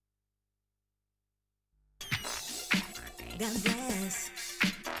Got glass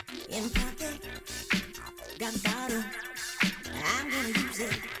in pocket, got a bottle. I'm gonna use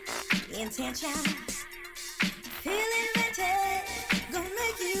it. Intention, feeling better. Gonna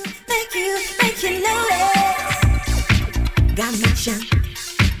make you notice. Got motion,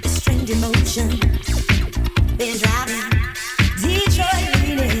 strange emotion. Been driving, Detroit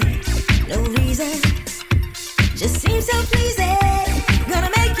leaning. No reason, just seems so pleasing.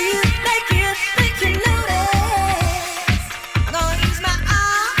 Gonna make you notice. Gonna use my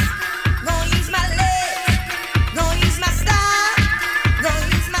arms, gonna use my legs, gonna use my style,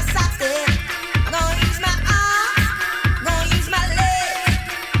 gonna use my soft step. Gonna use my arms, gonna use my legs,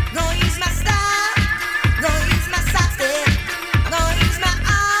 gonna use my style, gonna use my soft step. Gonna use my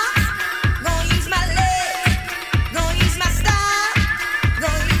arms, gonna use my legs, gonna use my style,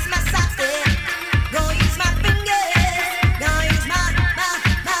 gonna use my soft step. Gonna use my fingers, gonna use my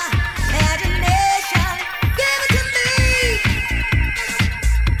imagination. Give it to me.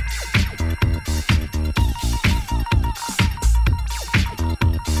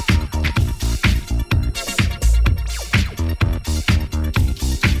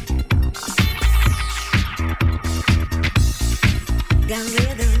 Got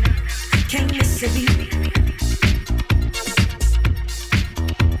rhythm, can't miss a beat.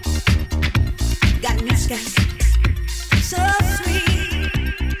 Got new skies, so sweet.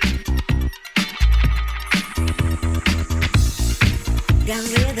 Got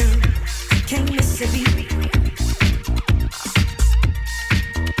rhythm, can't miss a beat.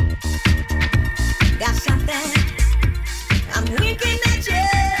 Got something, I'm winking at you.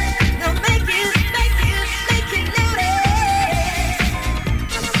 Gonna make you notice.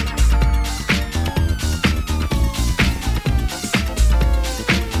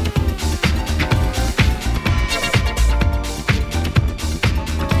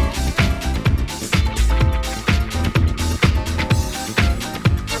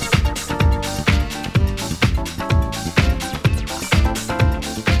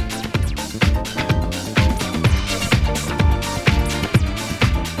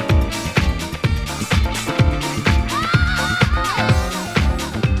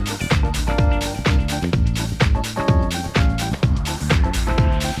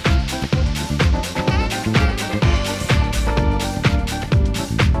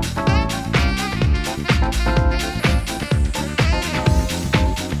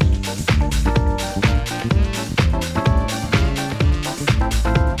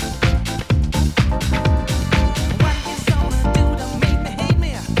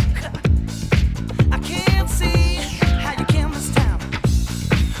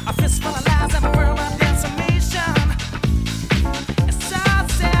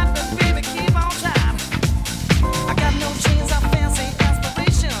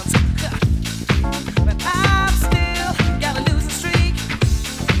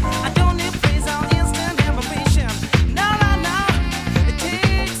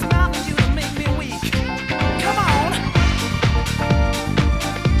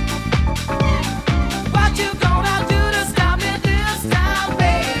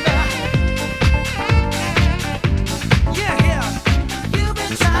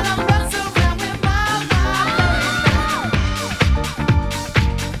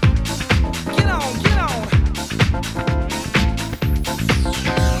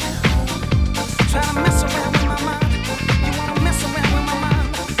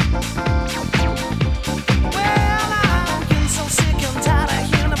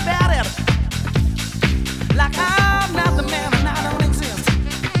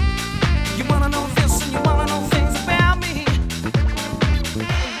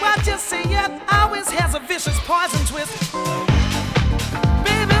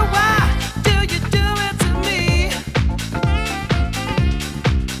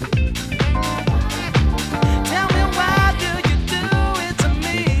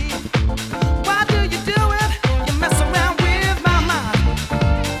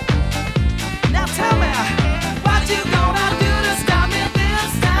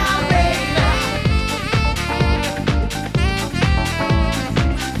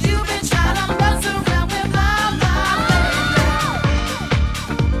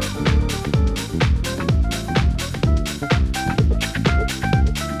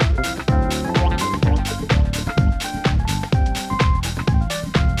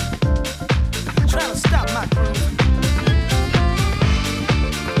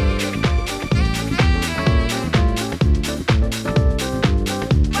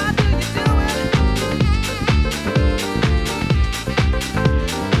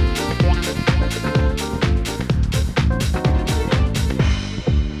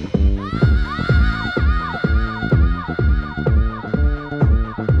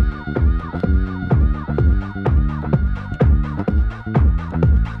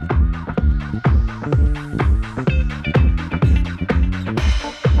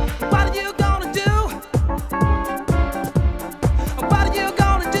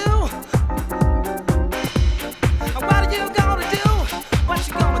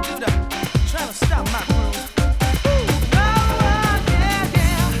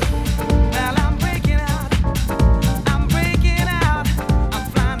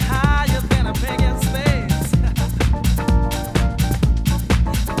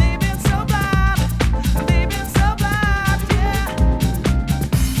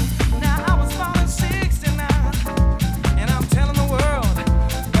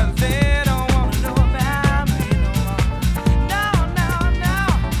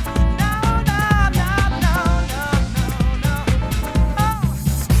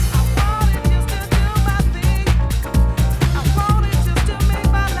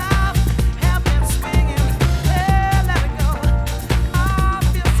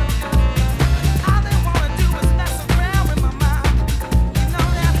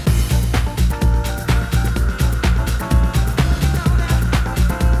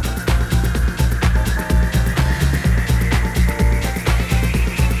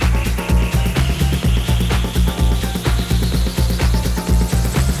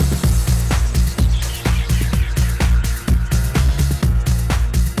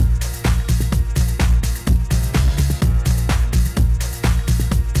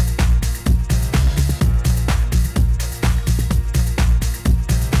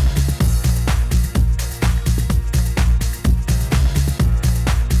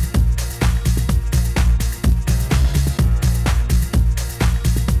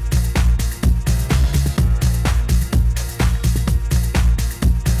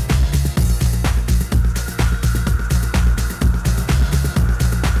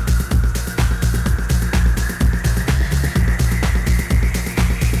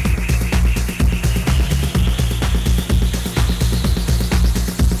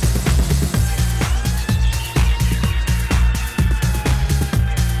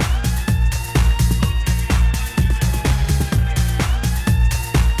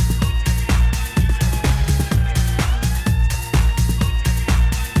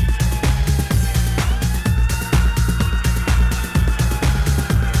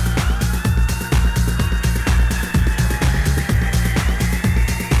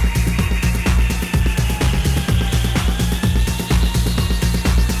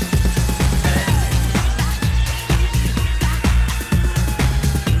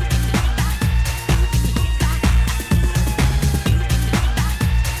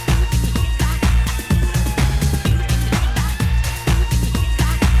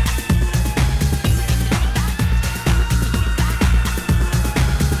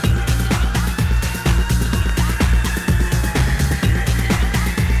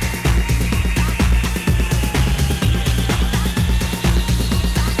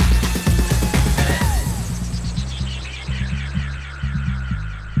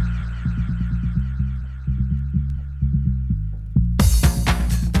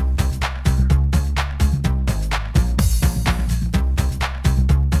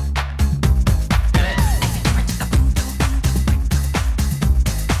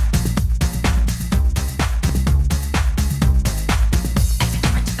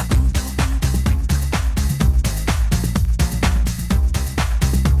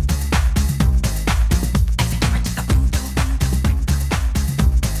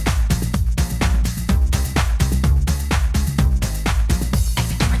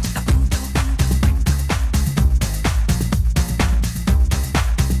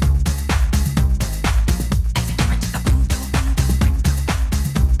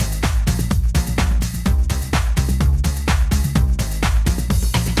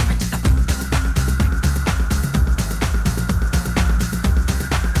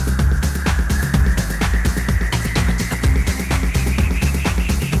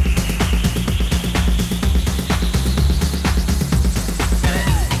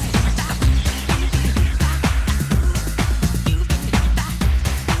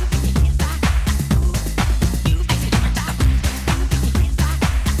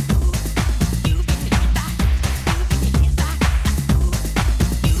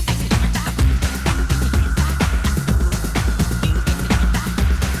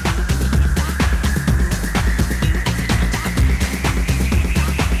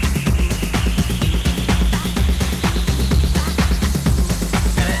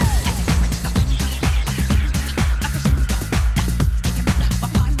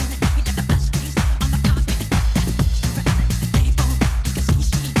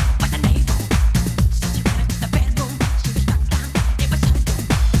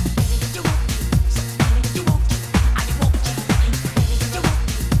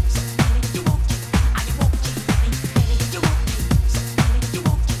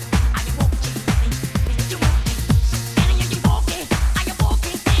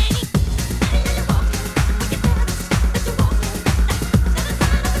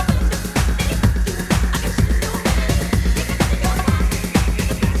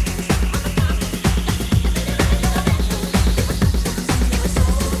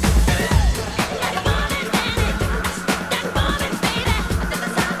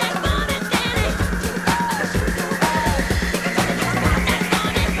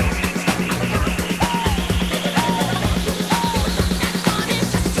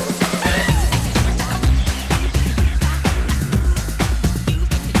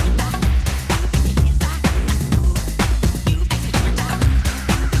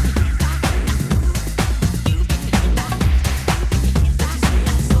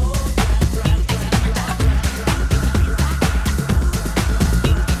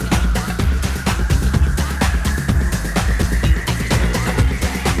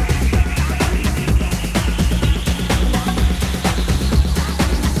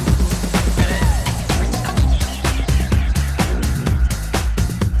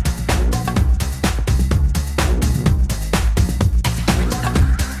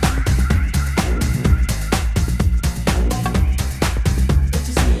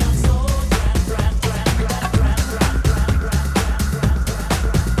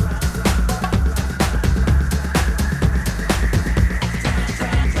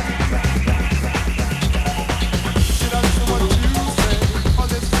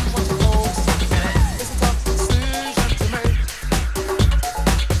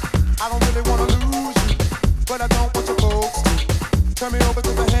 turn me over to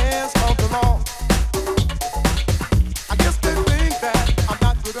the hands of the law. I guess they think that I'm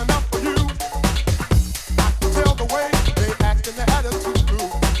not good enough for you. I can tell the way they act and their attitude.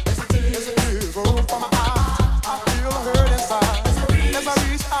 As a tears roll from my eyes, I feel a hurt inside. As I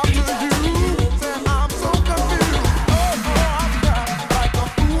reach out to you, then I'm so confused. Oh, I'm trapped like a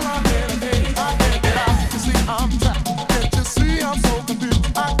fool. I'm in a maze. I can't get out. You see, I'm trapped. Can't you see I'm so confused?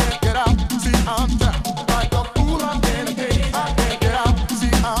 I can't get out. See, I'm trapped like a fool. I'm in a maze. I can't get out. See,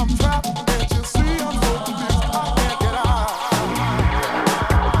 I'm trapped. Can't you see I'm so confused? I can't get out.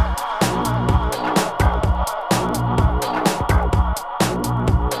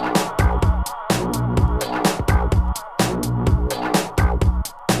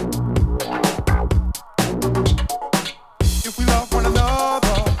 If we love one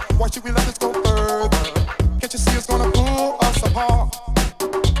another, why should we let this go further? Can't you see it's gonna pull us apart?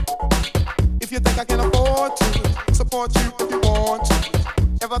 If you think I can afford to support you if you want to,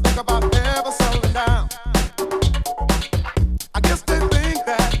 ever think about ever settling down? I guess they think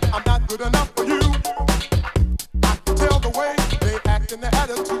that I'm not good enough for you. I can tell the way they act and their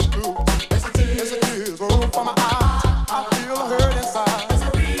attitude. As it is roll from my eyes, I feel a hurt inside. As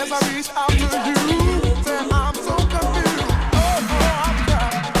I reach out to you, then I'm so confused. Oh, I'm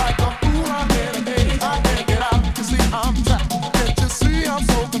trapped like a fool. I'm in a maze. I can't get out. You see, I'm trapped. Can't you see I'm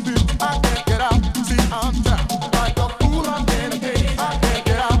so confused? I can't get out. See, I'm trapped like a fool. I'm in a maze. I can't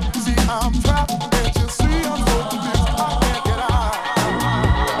get out. See, I'm trapped. Can't you see I'm so confused? I can't get out. See, I'm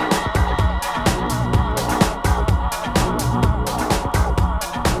trapped,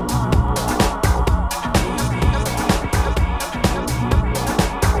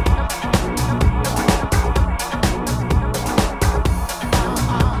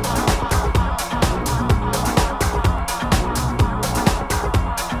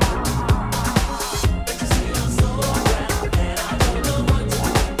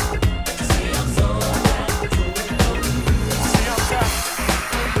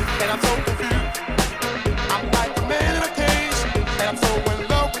 and I'm so confused. I'm like a man in a cage, and I'm so in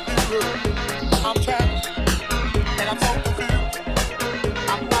love with you. I'm trapped, and I'm so confused.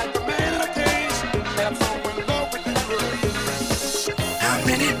 I'm like a man in a cage, and I'm so in love with you. How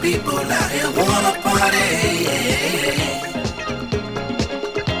many people out here wanna party?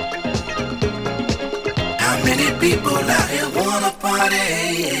 How many people out here wanna party?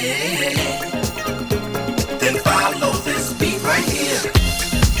 Then follow this beat right here.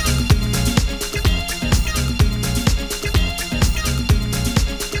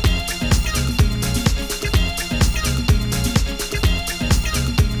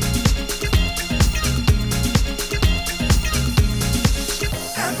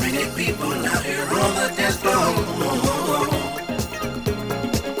 How many people out here on the dance floor?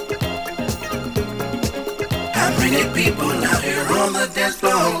 How many people out here on the dance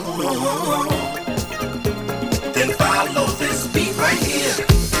floor? Then follow this beat right here.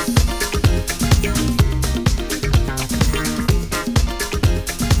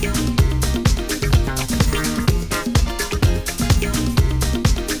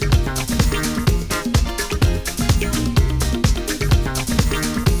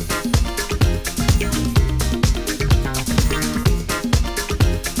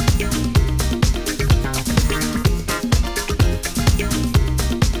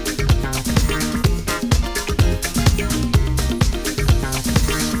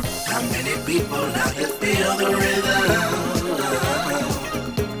 How many people out here feel the rhythm?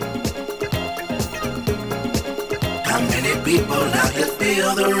 How many people out here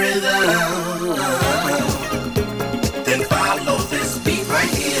feel the rhythm? Then follow this beat right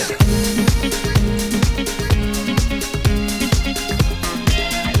here.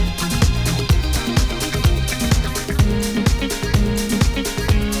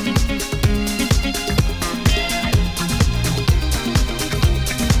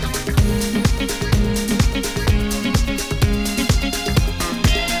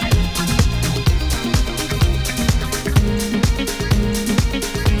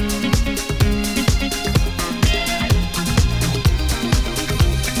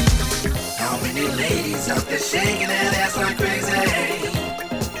 How many ladies out there shaking that ass like crazy?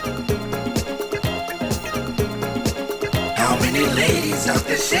 How many ladies out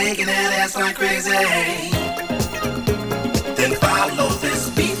there shaking that ass like crazy? Then follow this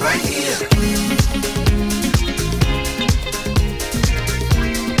beat right here.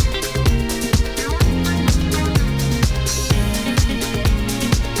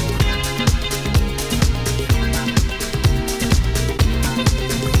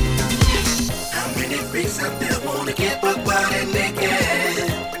 How many freaks out there wanna get buck body naked?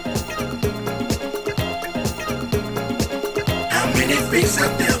 many freaks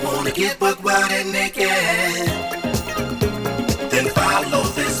out there wanna get buck wild and naked? Then follow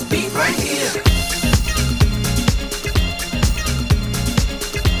this beat right here.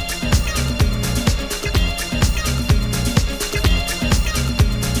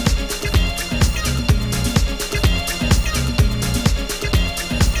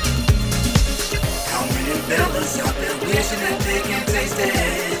 How many fellas out there wishing that they can taste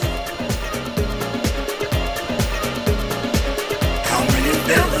it?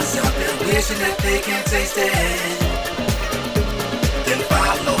 Fellas out there wishing that they can taste it. Then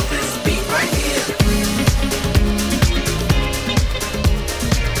follow this beat right here.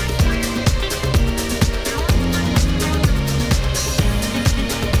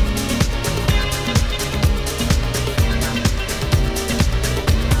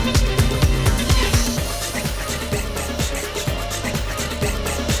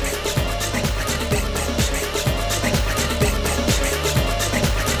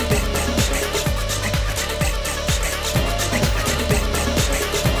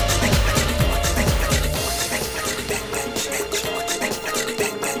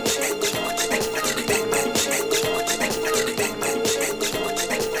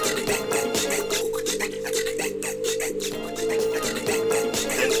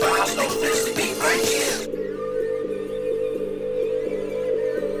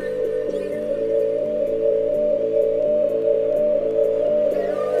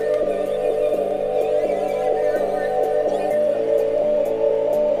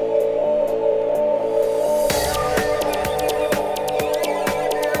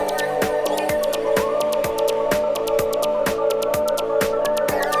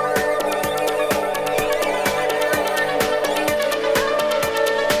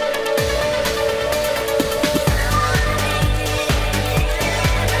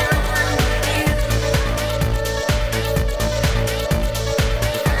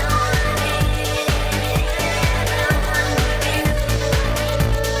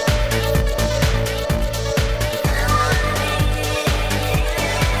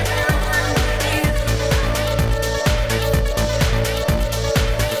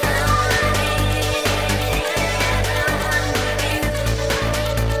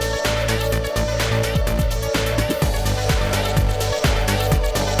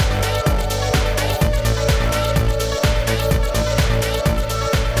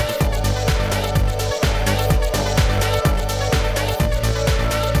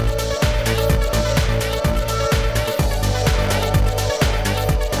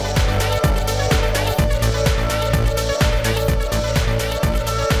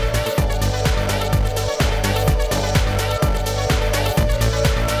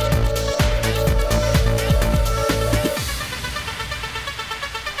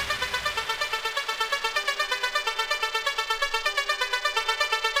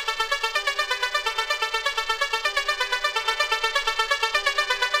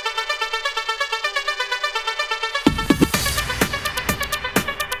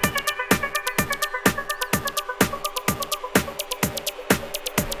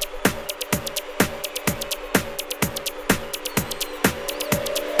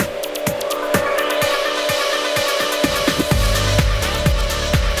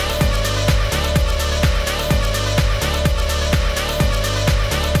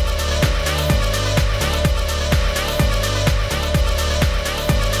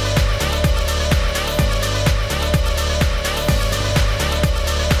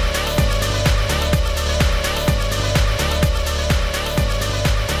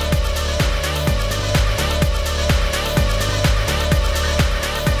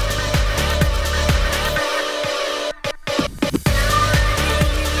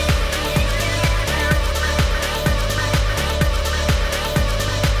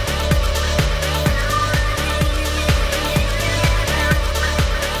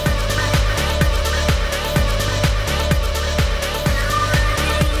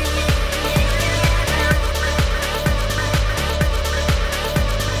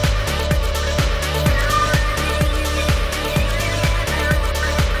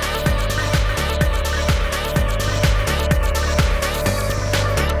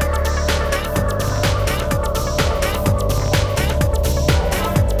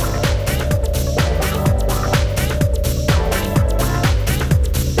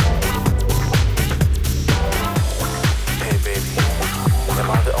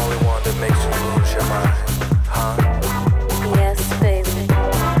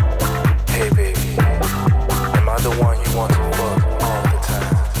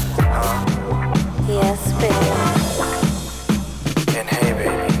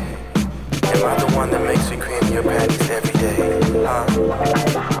 one that makes me cream your panties every day.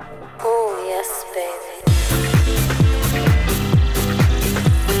 Oh, yes, baby.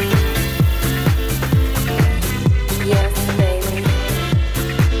 Yes, baby.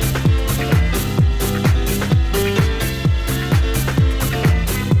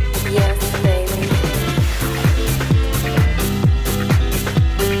 Yes, baby.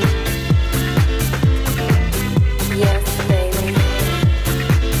 Yes, baby.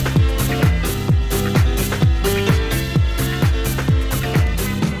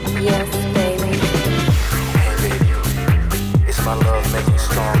 Yes, baby. Hey baby, is my love making you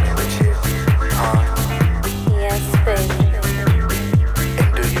strong and rich here? Huh? Yes, baby. And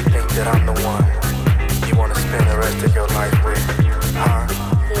do you think that I'm the one you wanna spend the rest of your life with? Huh?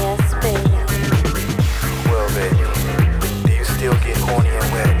 Yes, baby. Well baby, do you still get horny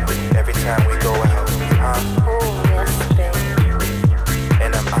and wet every time we go out? Huh? Oh, yes, baby.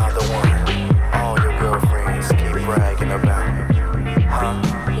 And am I the one all your girlfriends keep bragging about? Huh?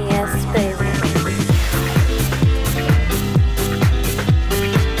 Yes, baby.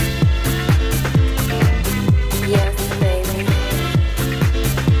 Yes, baby.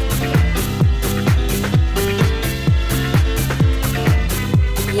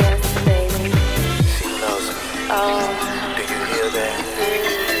 Yes, baby. She loves me. Oh, Do you hear that?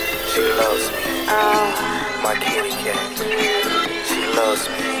 She loves me. oh, My kitty cat. She loves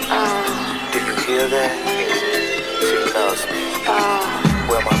me. oh, Do you hear that? She loves me. oh.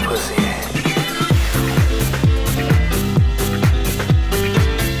 Where my pussy at?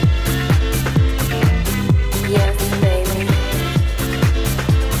 Yes, baby.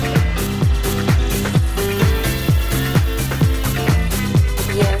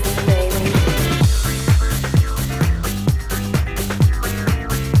 Yes, baby.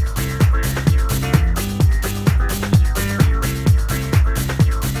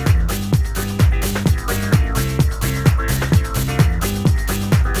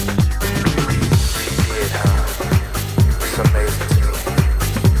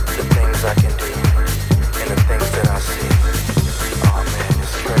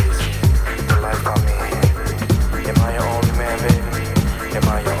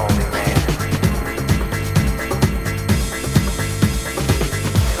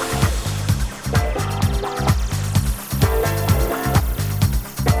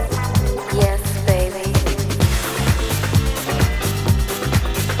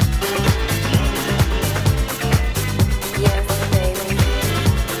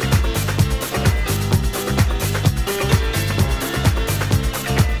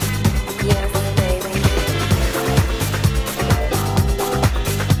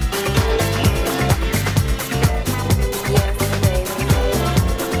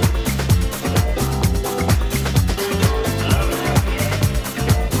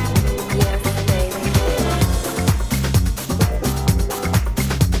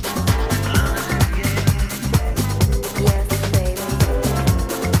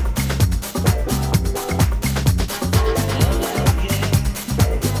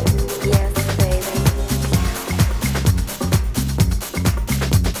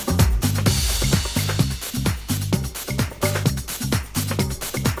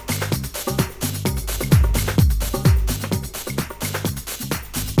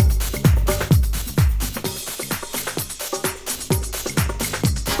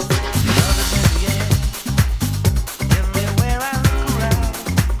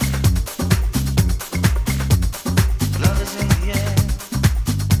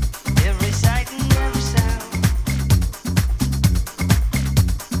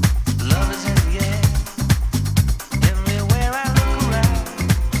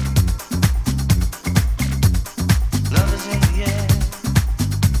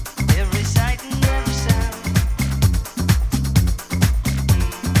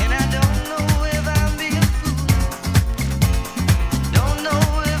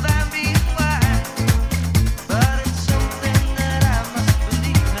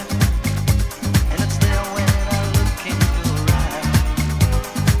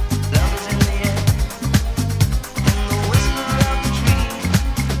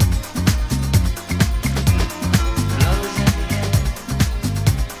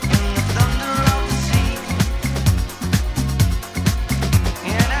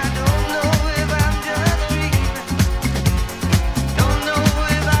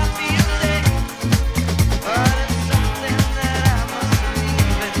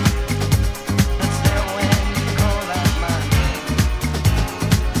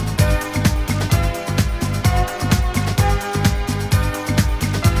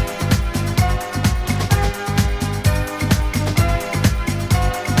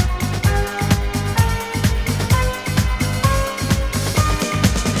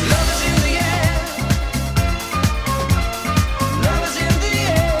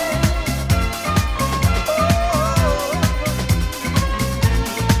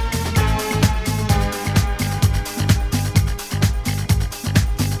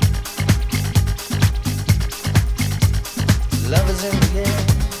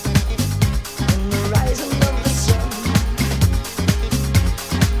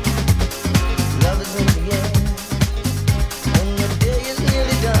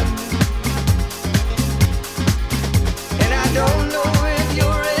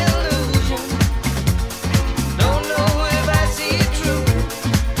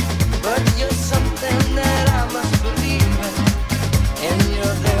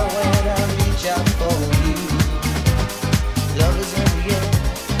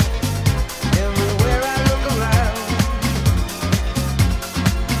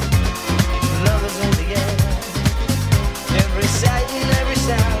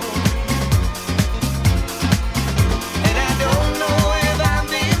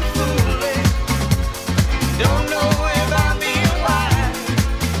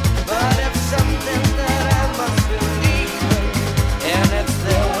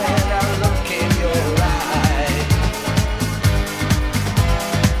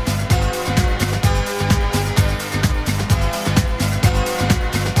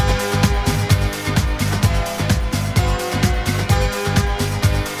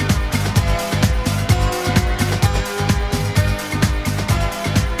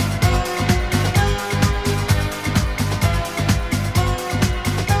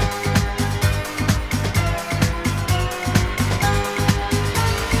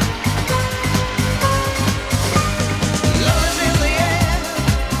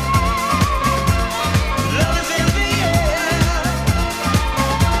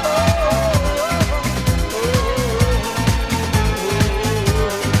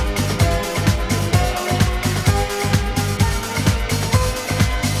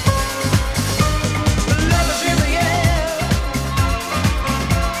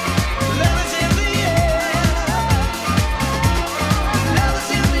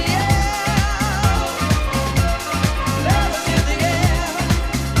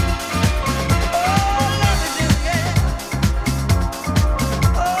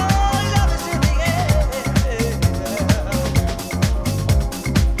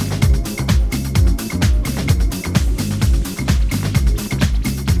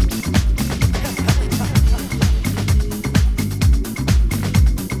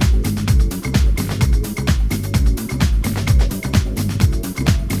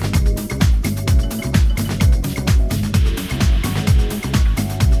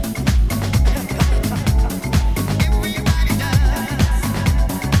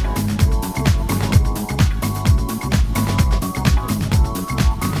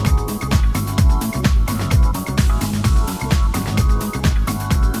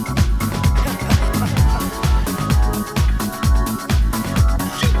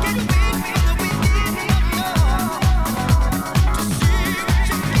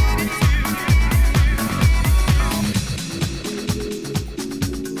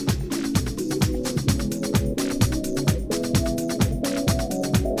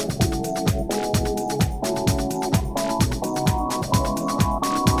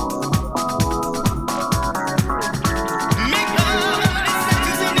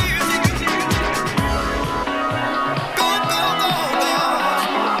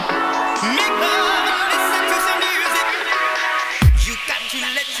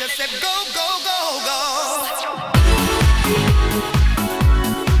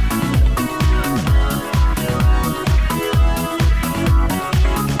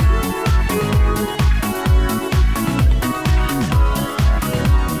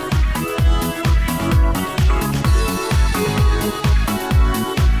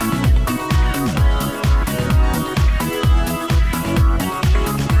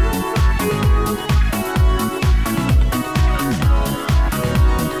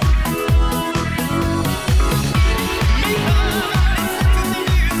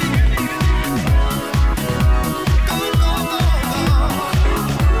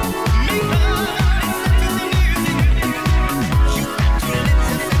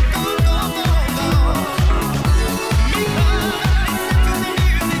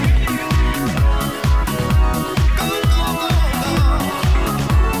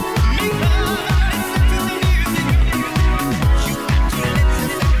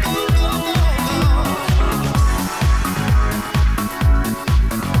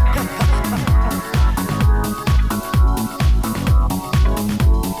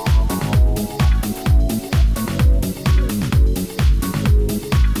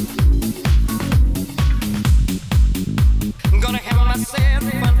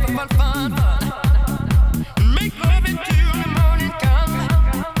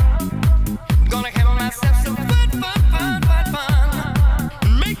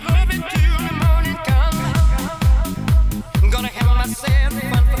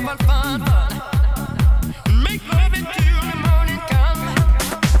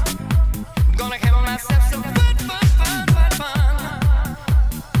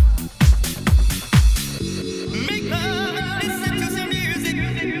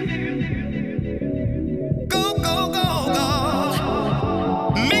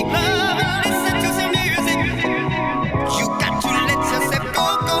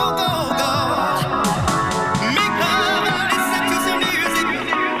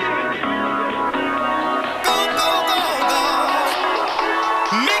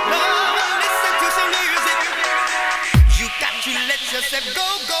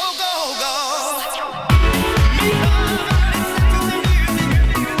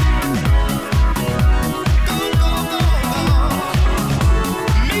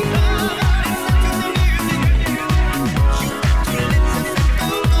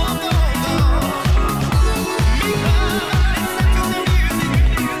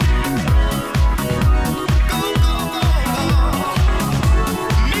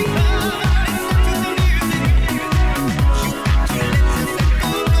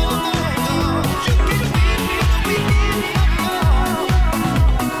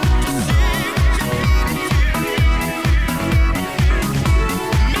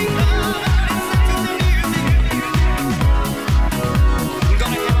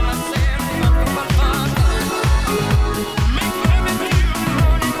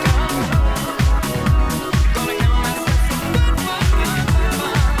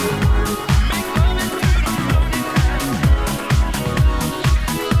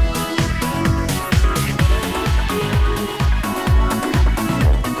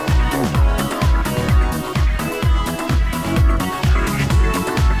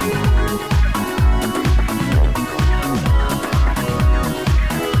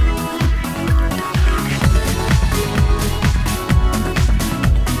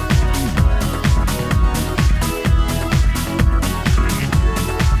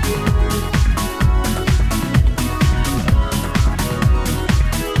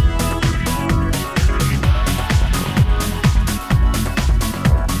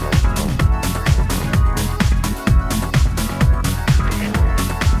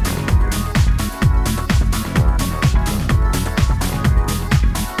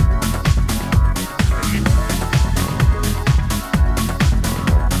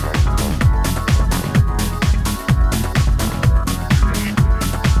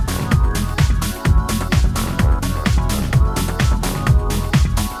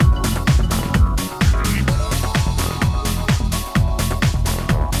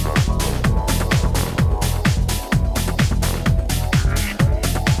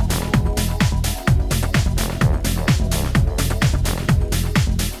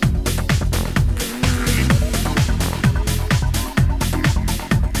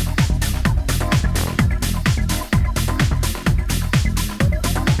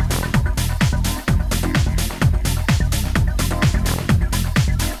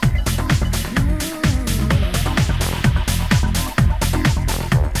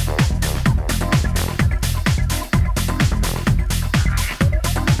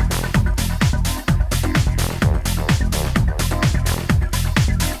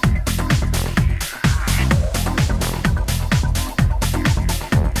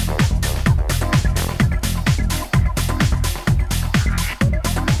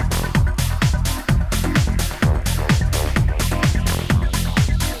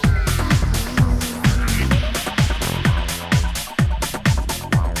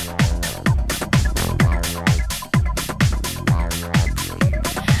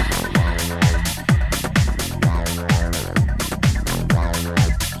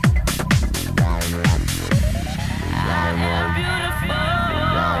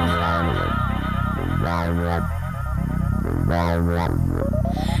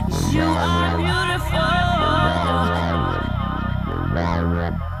 You are beautiful.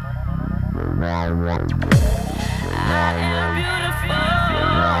 I am beautiful.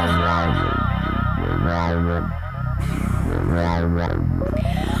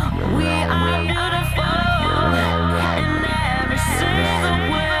 We are beautiful in every single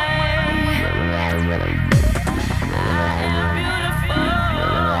way. I am beautiful.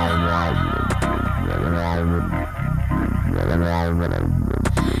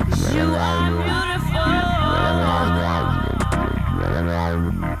 You are beautiful.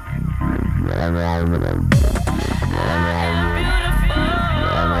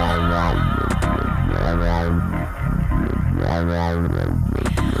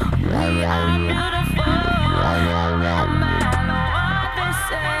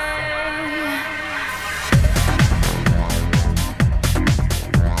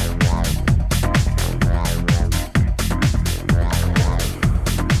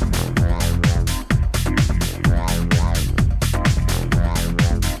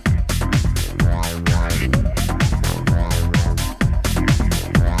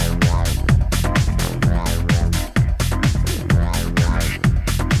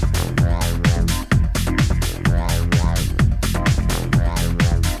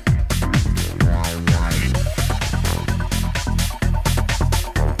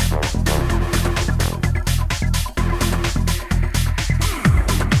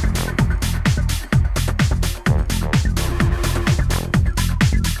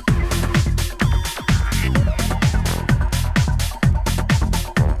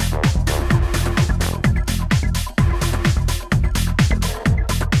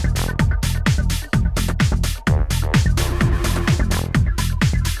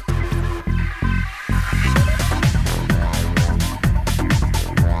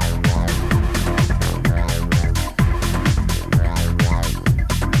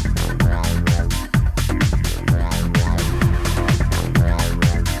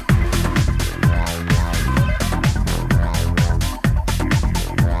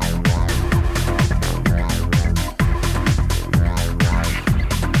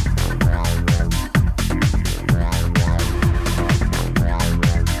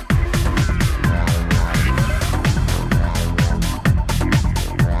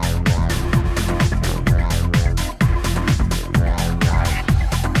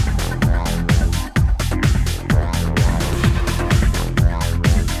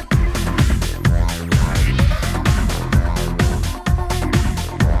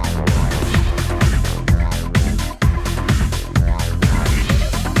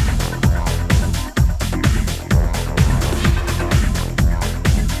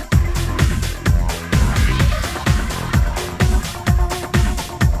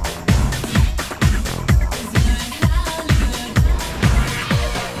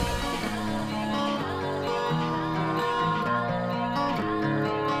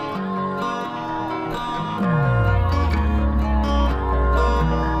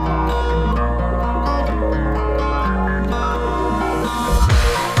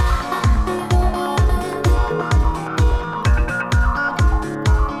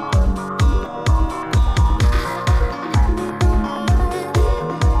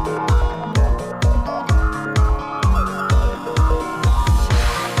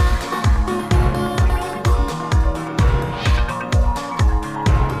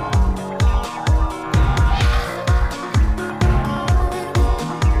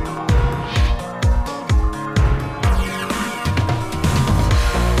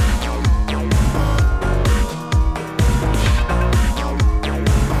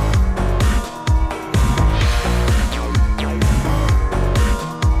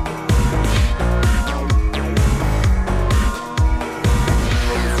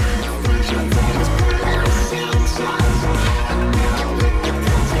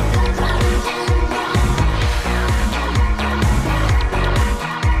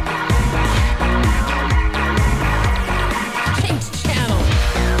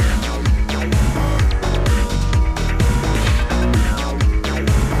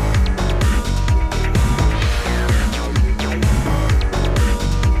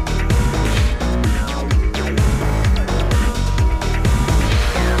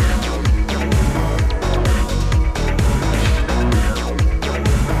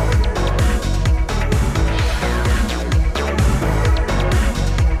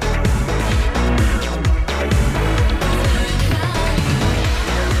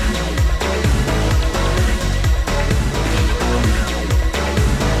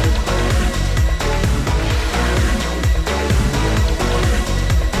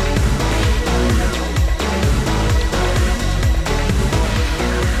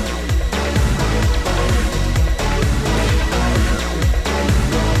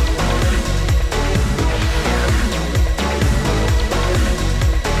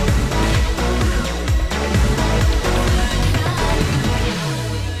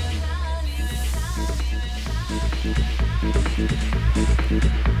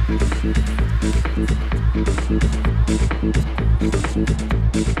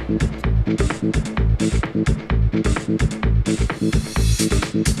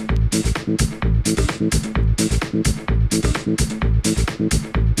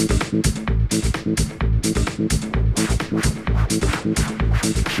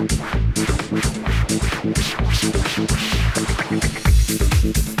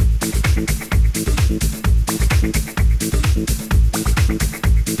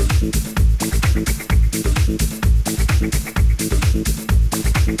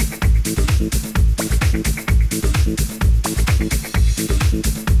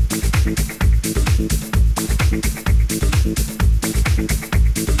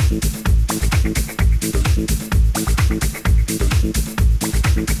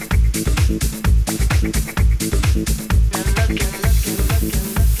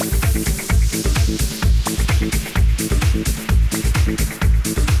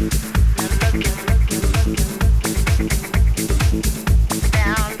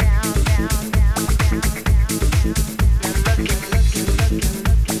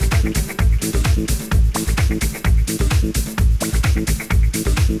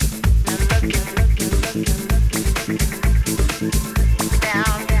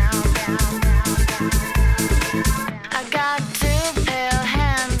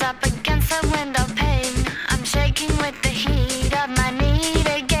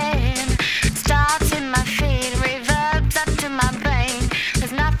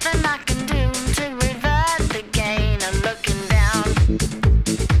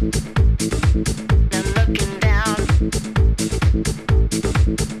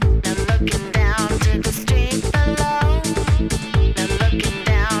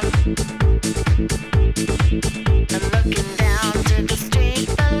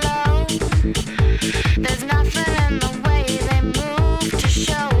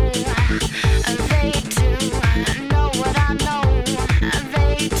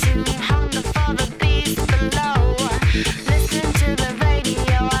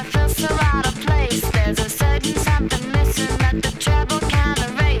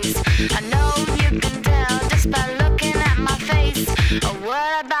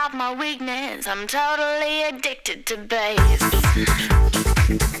 I'm totally addicted to bass.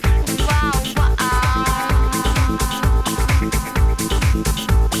 Wow, wow.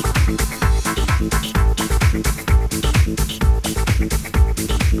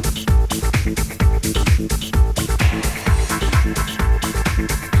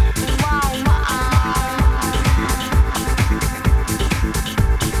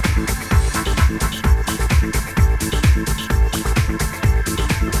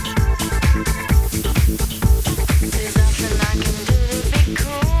 There's nothing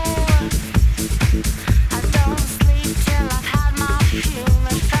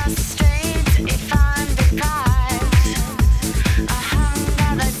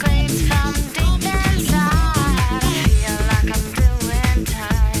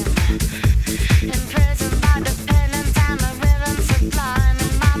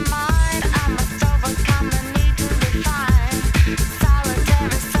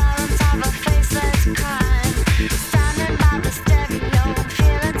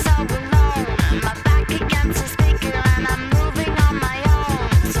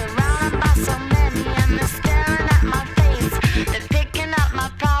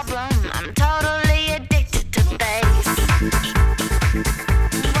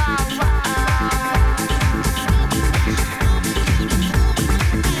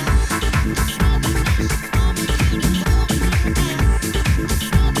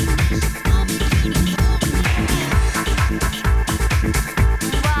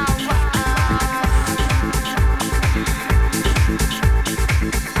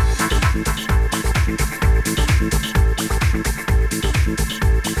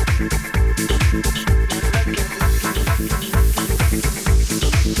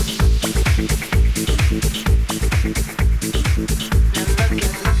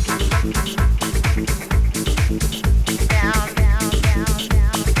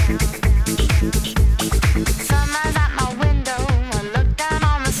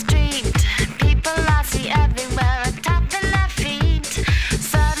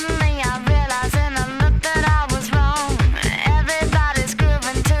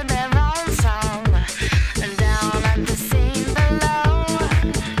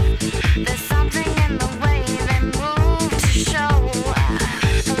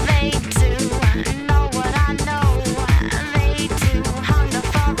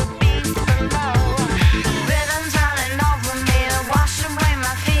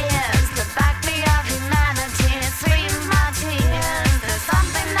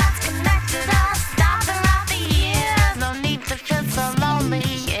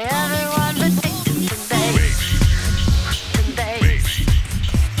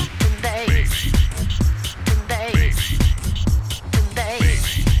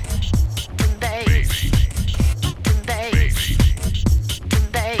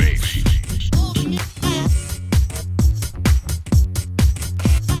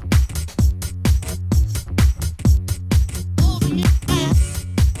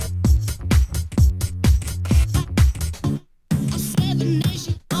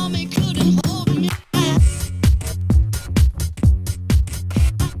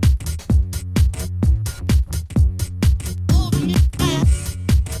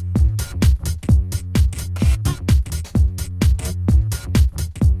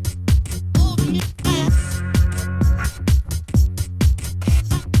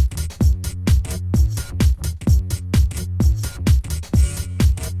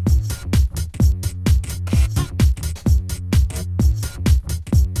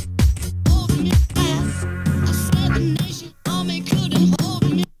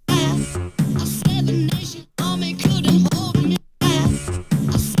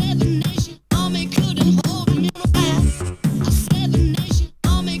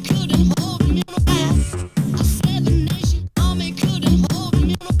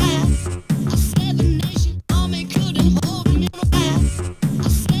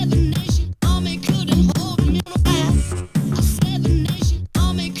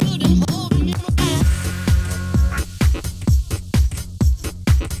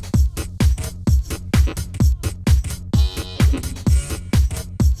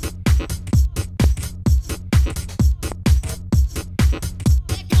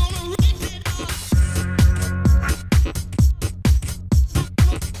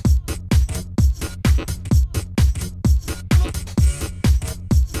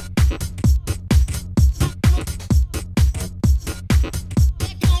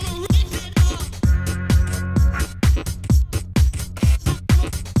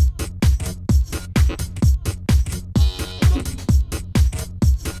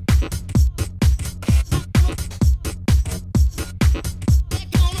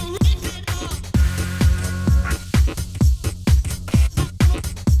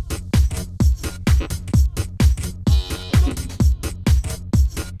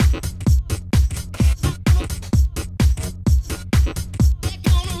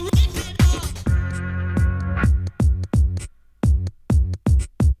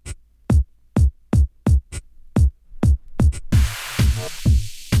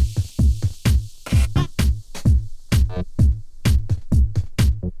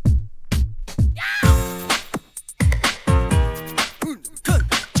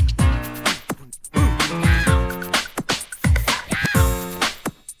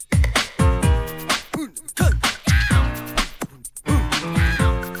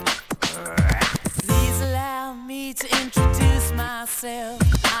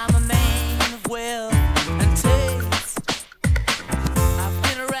I'm a man of wealth and taste. I've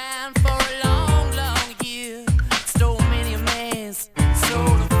been around for a long, long year. Stole many a man's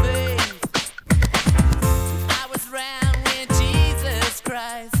soul of faith. I was around when Jesus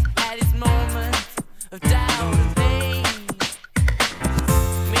Christ had his moment of doubt and pain.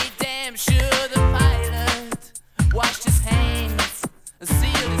 Made damn sure the pilot washed his hands and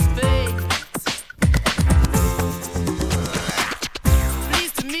sealed his fate.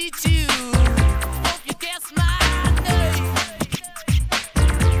 Pleased to meet you. Hope you guess my name.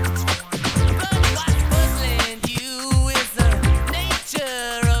 But what's puzzling you is the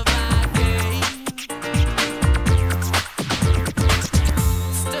nature of my game.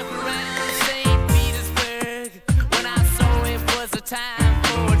 Stuck around St. Petersburg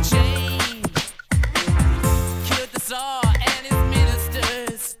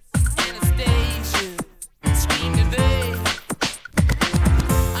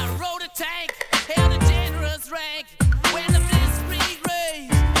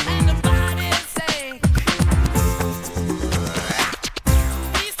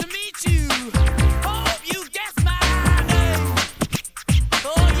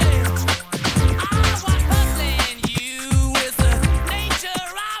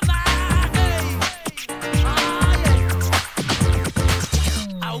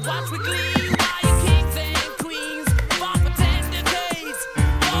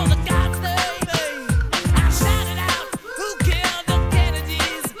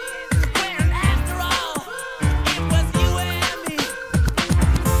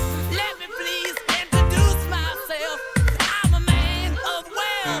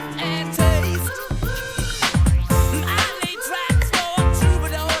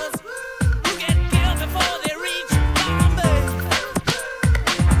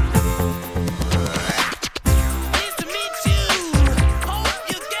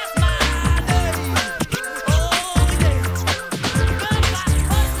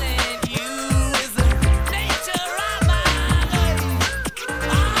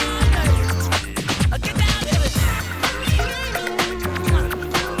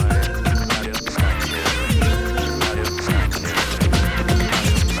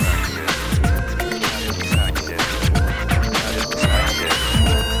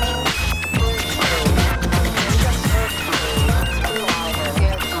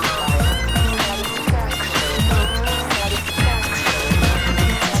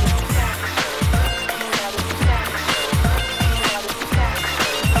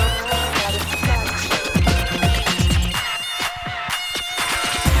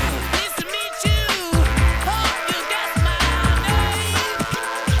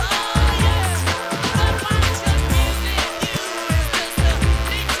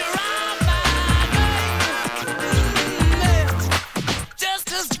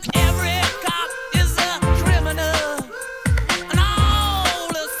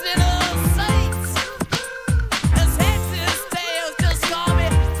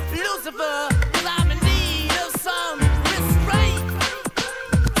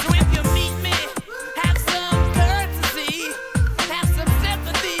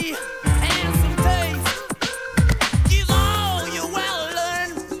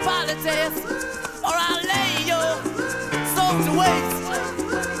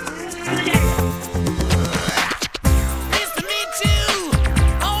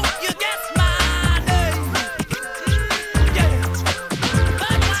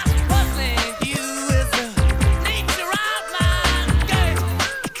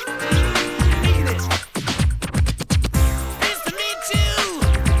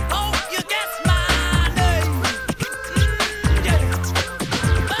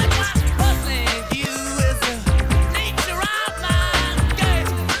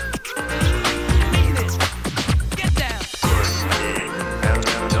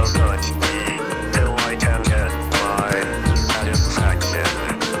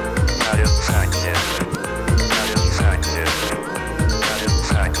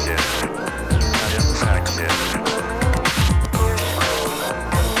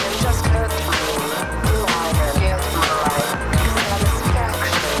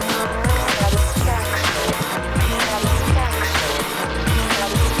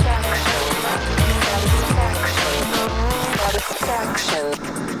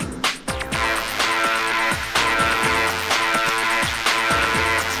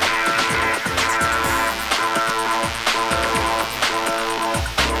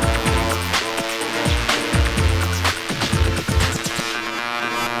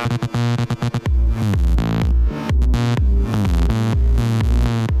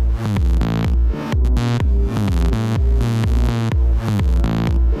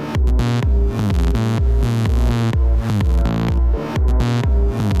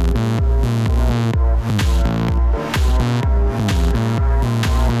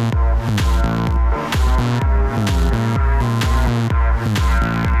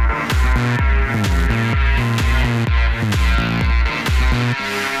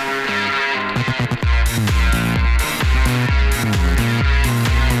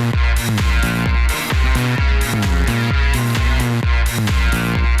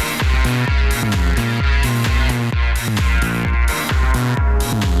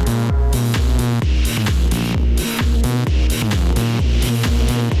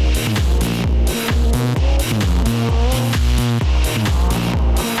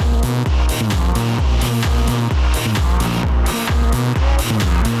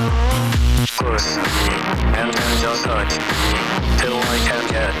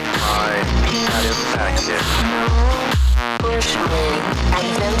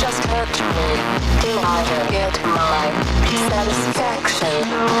I get my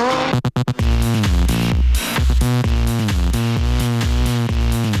satisfaction.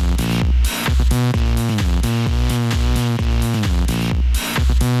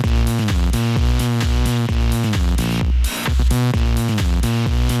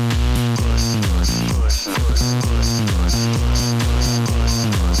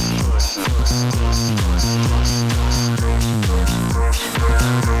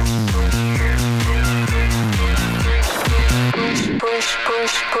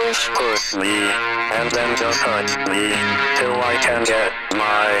 Push me, and then just touch me, till I can get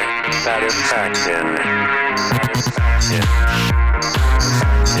my satisfaction. Satisfaction.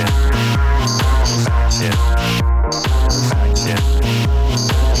 Satisfaction. Satisfaction.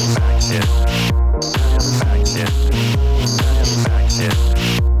 Satisfaction. Satisfaction.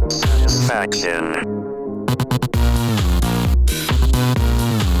 Satisfaction. Satisfaction.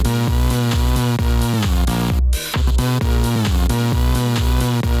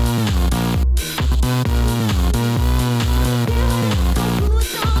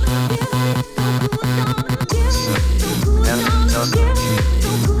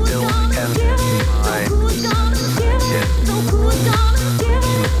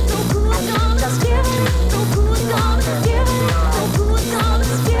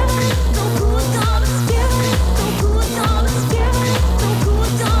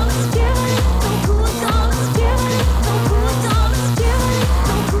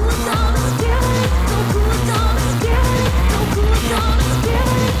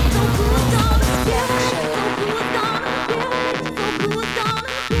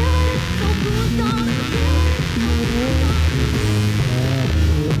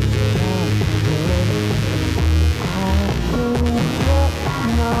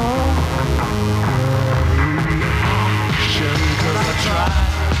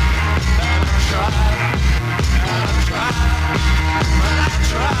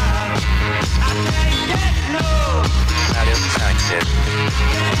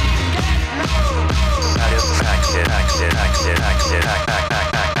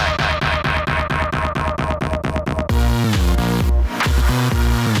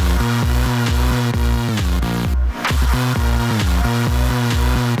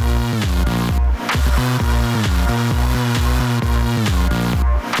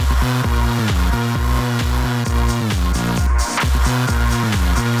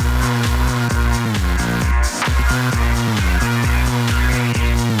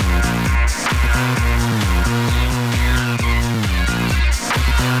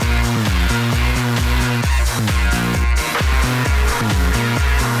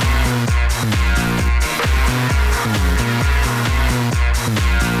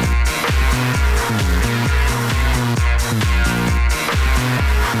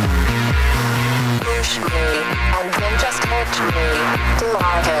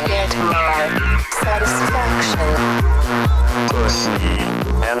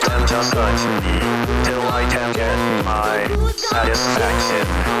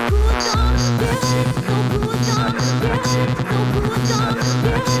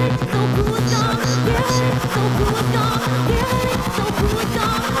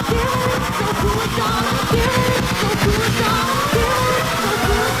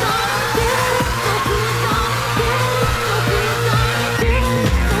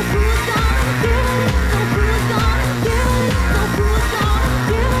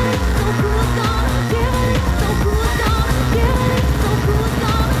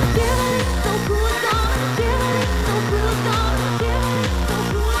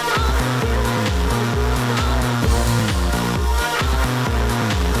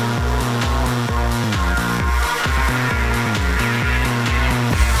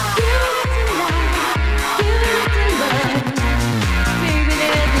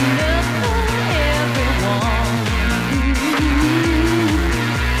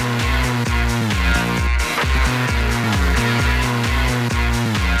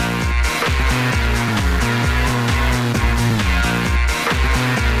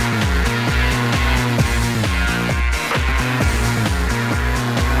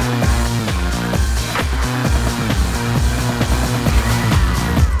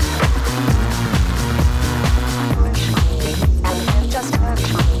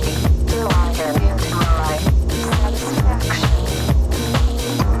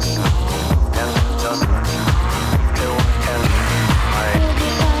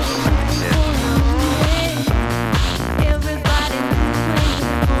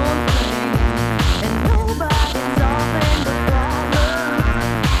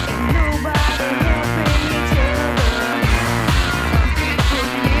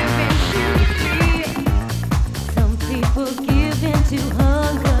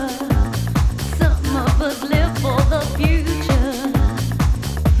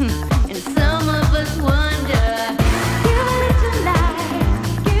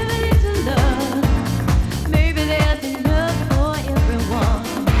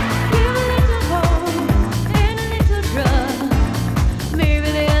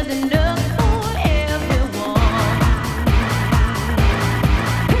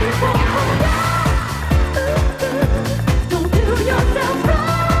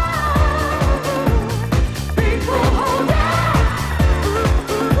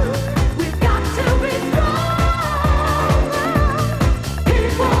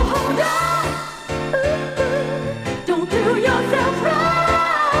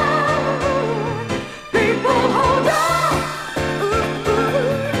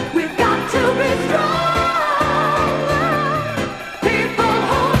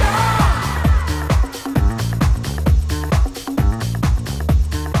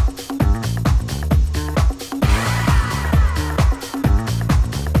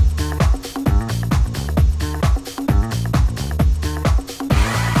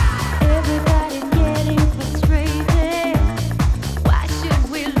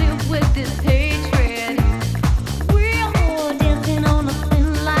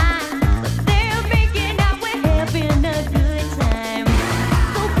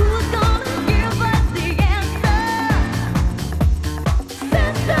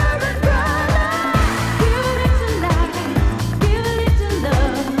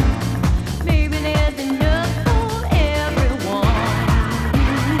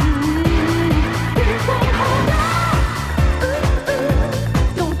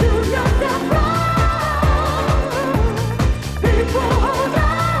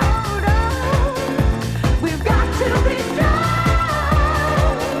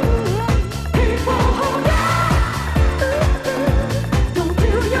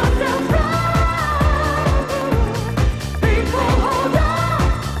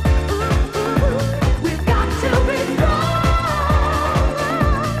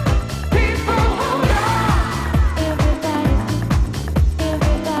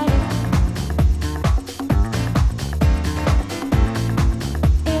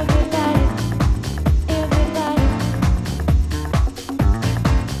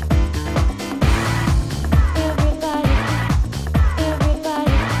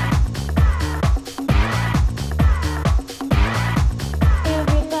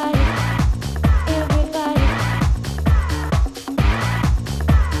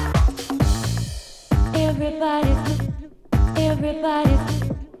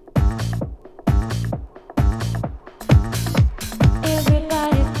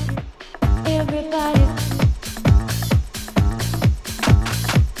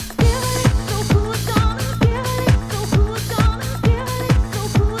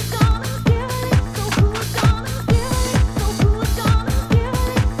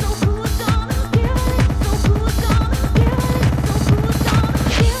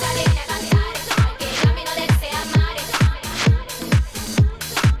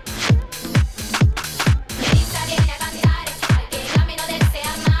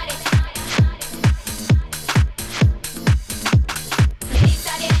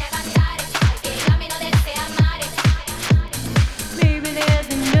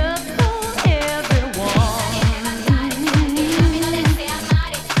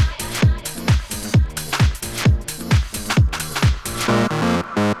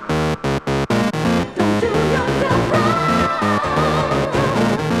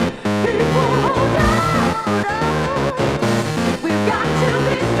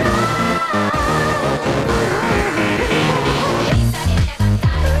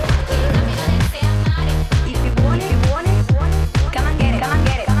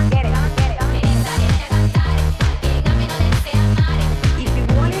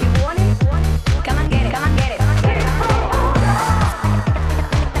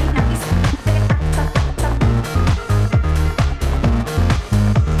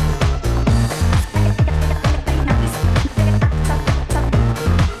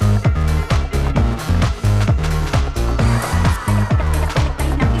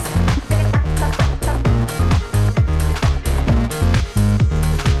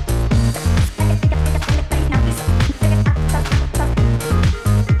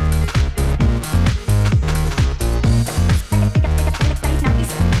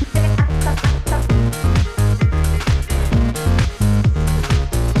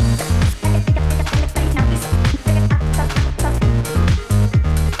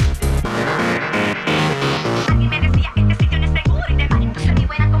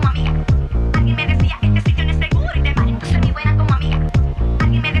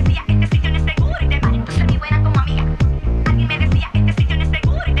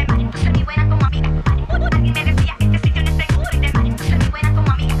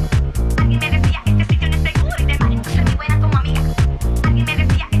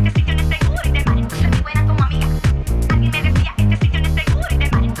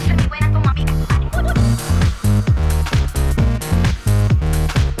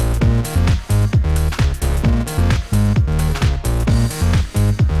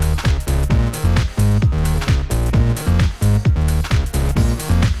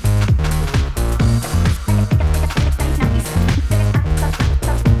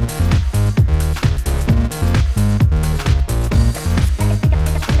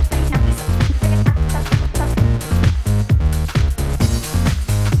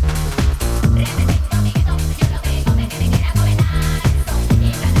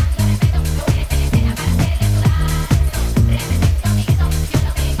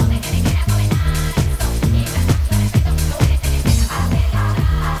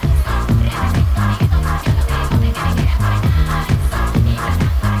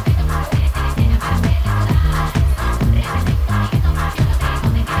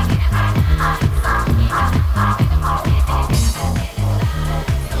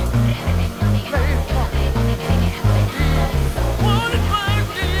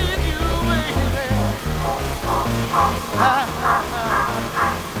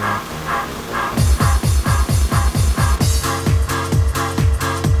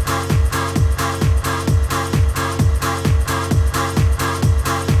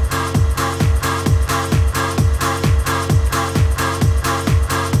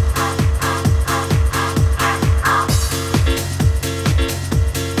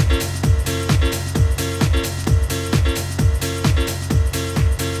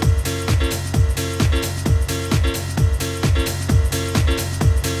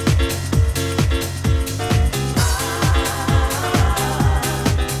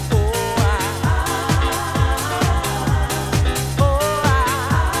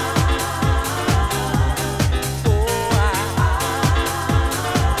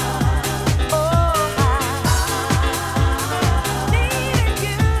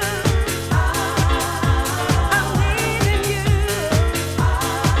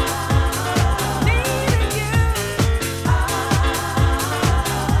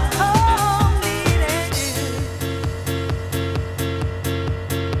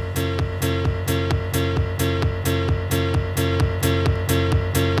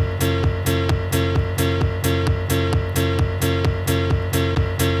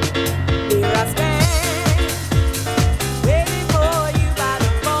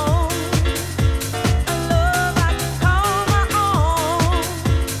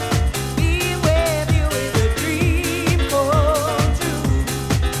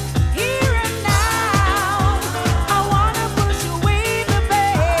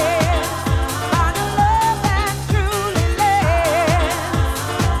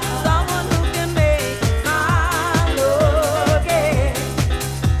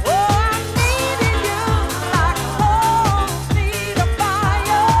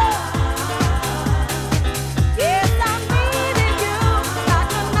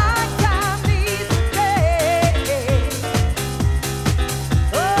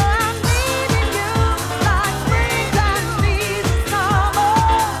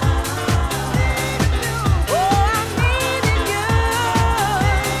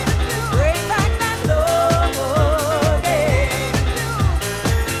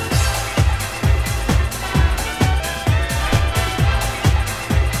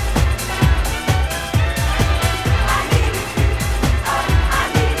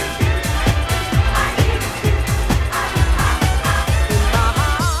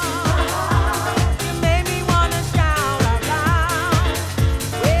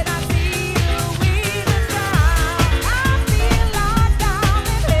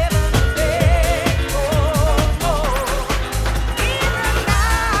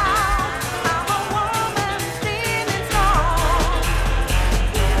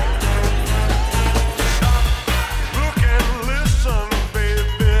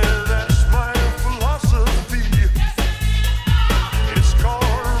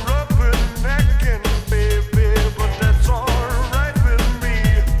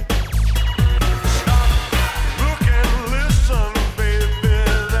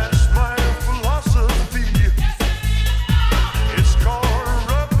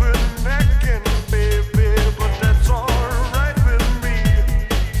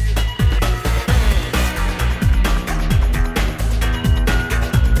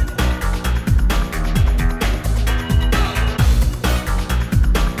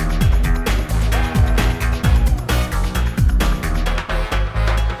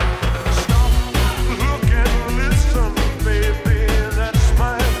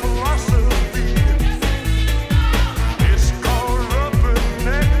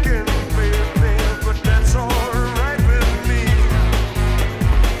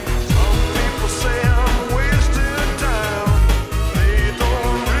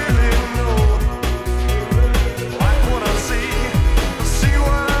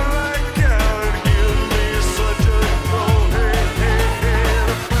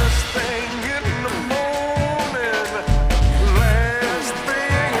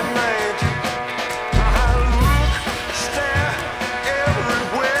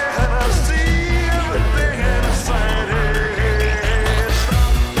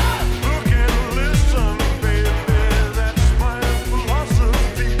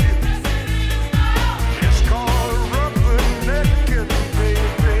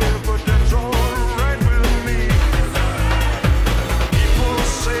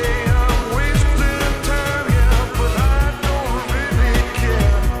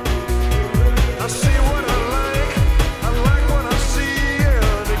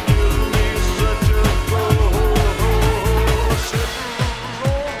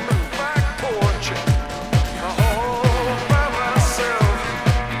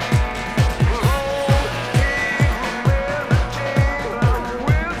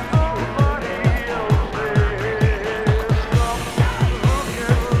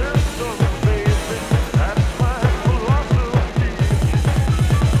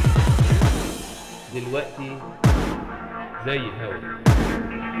 دلوقتي زي الهوا.